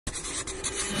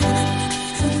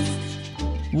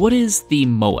What is the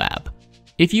MOAB?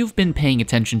 If you've been paying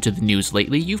attention to the news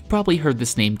lately, you've probably heard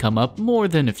this name come up more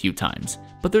than a few times.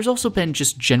 But there's also been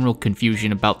just general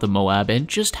confusion about the MOAB and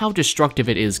just how destructive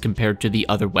it is compared to the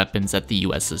other weapons at the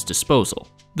US's disposal.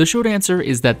 The short answer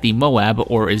is that the MOAB,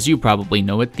 or as you probably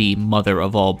know it, the mother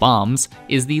of all bombs,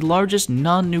 is the largest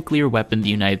non-nuclear weapon the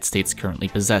United States currently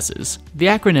possesses. The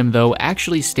acronym, though,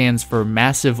 actually stands for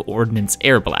Massive Ordnance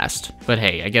Air Blast, but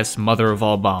hey, I guess mother of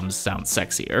all bombs sounds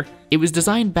sexier. It was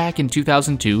designed back in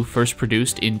 2002, first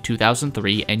produced in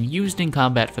 2003, and used in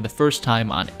combat for the first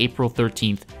time on April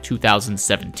 13,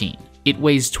 2017. It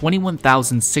weighs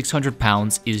 21,600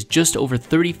 pounds, is just over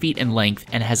 30 feet in length,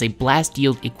 and has a blast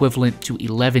yield equivalent to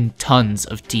 11 tons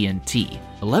of TNT.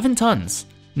 11 tons!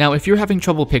 Now, if you're having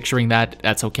trouble picturing that,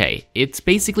 that's okay. It's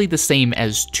basically the same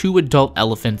as 2 adult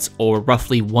elephants, or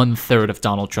roughly 1/3 of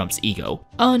Donald Trump's ego.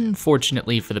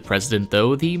 Unfortunately for the president,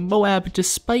 though, the MOAB,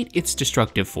 despite its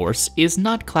destructive force, is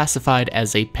not classified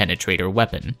as a penetrator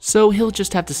weapon, so he'll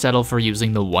just have to settle for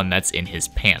using the one that's in his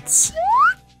pants.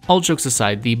 All jokes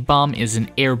aside, the bomb is an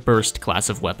air burst class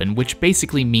of weapon, which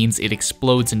basically means it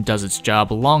explodes and does its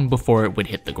job long before it would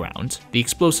hit the ground. The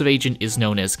explosive agent is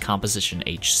known as Composition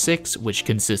H6, which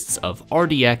consists of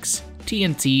RDX,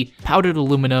 TNT, powdered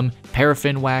aluminum,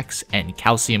 paraffin wax, and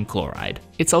calcium chloride.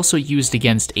 It's also used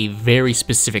against a very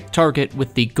specific target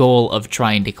with the goal of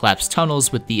trying to collapse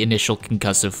tunnels with the initial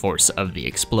concussive force of the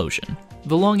explosion.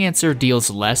 The long answer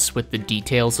deals less with the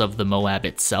details of the MOAB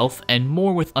itself and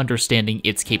more with understanding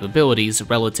its capabilities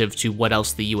relative to what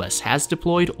else the US has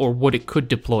deployed or what it could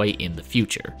deploy in the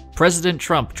future. President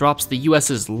Trump drops the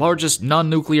US's largest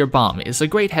non-nuclear bomb is a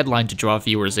great headline to draw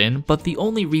viewers in, but the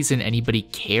only reason anybody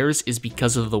cares is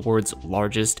because of the words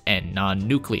largest and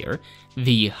non-nuclear.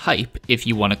 The hype, if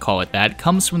you want to call it that,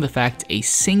 comes from the fact a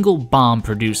single bomb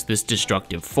produced this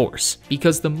destructive force.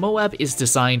 Because the MOAB is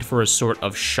designed for a sort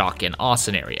of shock and awe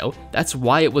scenario, that's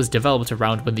why it was developed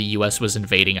around when the US was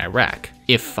invading Iraq.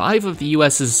 If 5 of the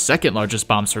US's second largest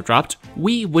bombs were dropped,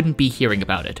 we wouldn't be hearing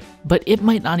about it. But it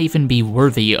might not even be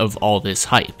worthy of all this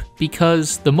hype,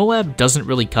 because the MOAB doesn't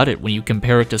really cut it when you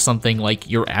compare it to something like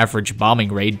your average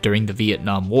bombing raid during the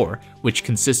Vietnam War, which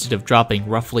consisted of dropping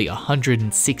roughly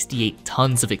 168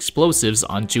 tons of explosives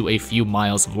onto a few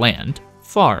miles of land.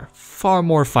 Far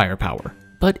more firepower.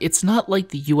 But it's not like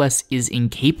the US is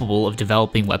incapable of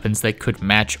developing weapons that could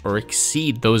match or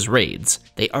exceed those raids.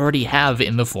 They already have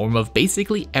in the form of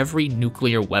basically every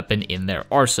nuclear weapon in their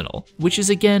arsenal, which is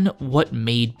again what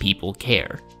made people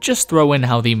care. Just throw in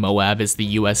how the MOAB is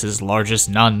the US's largest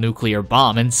non-nuclear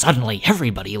bomb and suddenly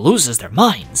everybody loses their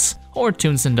minds. Or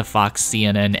tunes into Fox,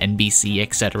 CNN, NBC,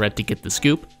 etc. to get the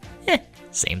scoop.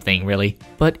 Same thing really.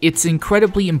 But it's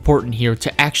incredibly important here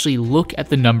to actually look at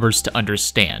the numbers to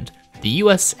understand. The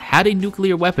US had a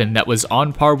nuclear weapon that was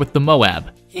on par with the MOAB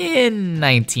in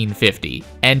 1950,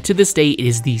 and to this day it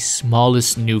is the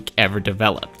smallest nuke ever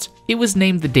developed. It was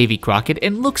named the Davy Crockett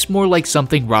and looks more like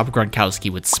something Rob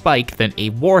Gronkowski would spike than a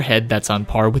warhead that's on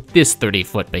par with this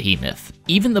 30-foot behemoth.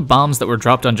 Even the bombs that were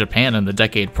dropped on Japan in the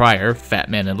decade prior, Fat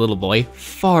Man and Little Boy,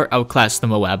 far outclassed the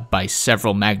MOAB by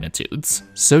several magnitudes.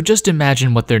 So just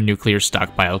imagine what their nuclear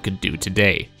stockpile could do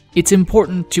today. It's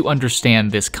important to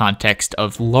understand this context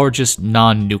of largest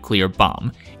non-nuclear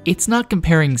bomb. It's not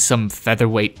comparing some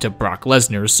featherweight to Brock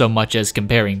Lesnar so much as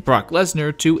comparing Brock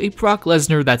Lesnar to a Brock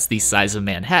Lesnar that's the size of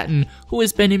Manhattan who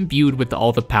has been imbued with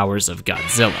all the powers of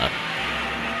Godzilla.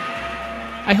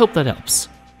 I hope that helps.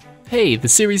 Hey, the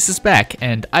series is back,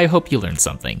 and I hope you learned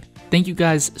something. Thank you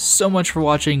guys so much for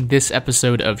watching this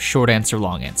episode of Short Answer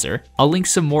Long Answer. I'll link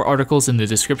some more articles in the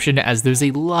description as there's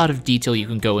a lot of detail you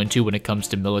can go into when it comes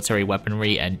to military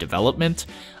weaponry and development.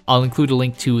 I'll include a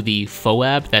link to the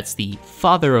FOAB, that's the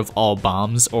father of all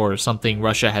bombs, or something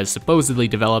Russia has supposedly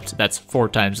developed that's 4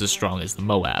 times as strong as the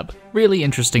MOAB. Really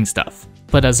interesting stuff.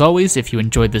 But as always, if you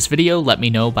enjoyed this video, let me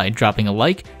know by dropping a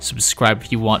like, subscribe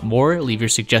if you want more, leave your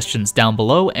suggestions down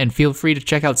below, and feel free to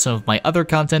check out some of my other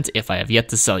content if I have yet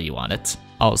to sell you on it.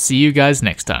 I'll see you guys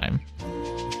next time.